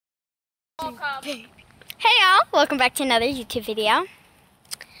Hey y'all, welcome back to another YouTube video.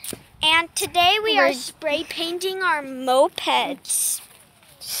 And today we are spray painting our mopeds.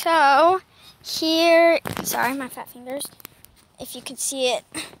 So here, sorry my fat fingers, if you can see it,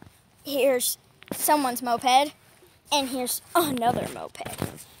 here's someone's moped and here's another moped.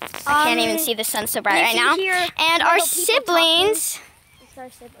 I can't even see the sun so bright right now. And our siblings are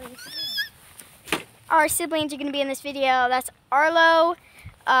going to be in this video. That's Arlo,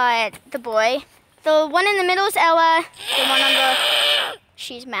 the boy. The one in the middle is Ella. The one on the,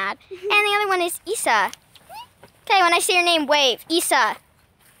 she's mad. And the other one is Isa. Okay, when I say your name, wave. Isa.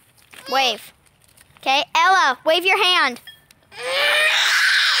 Wave. Okay, Ella, wave your hand.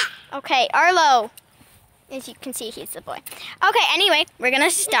 Okay, Arlo. As you can see, he's the boy. Okay, anyway, we're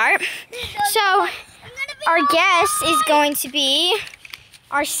gonna start. So, our guest is going to be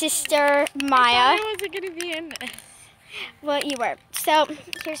our sister, Maya. I wasn't gonna be in this. Well, you were. So,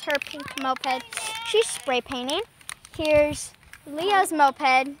 here's her pink moped. She's spray painting. Here's Leah's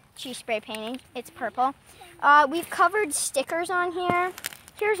moped. She's spray painting. It's purple. We've covered stickers on here.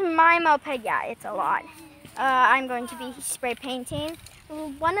 Here's my moped. Yeah, it's a lot. I'm going to be spray painting.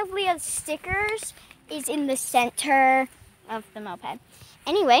 One of Leah's stickers is in the center of the moped.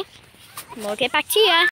 Anyway, we'll get back to you.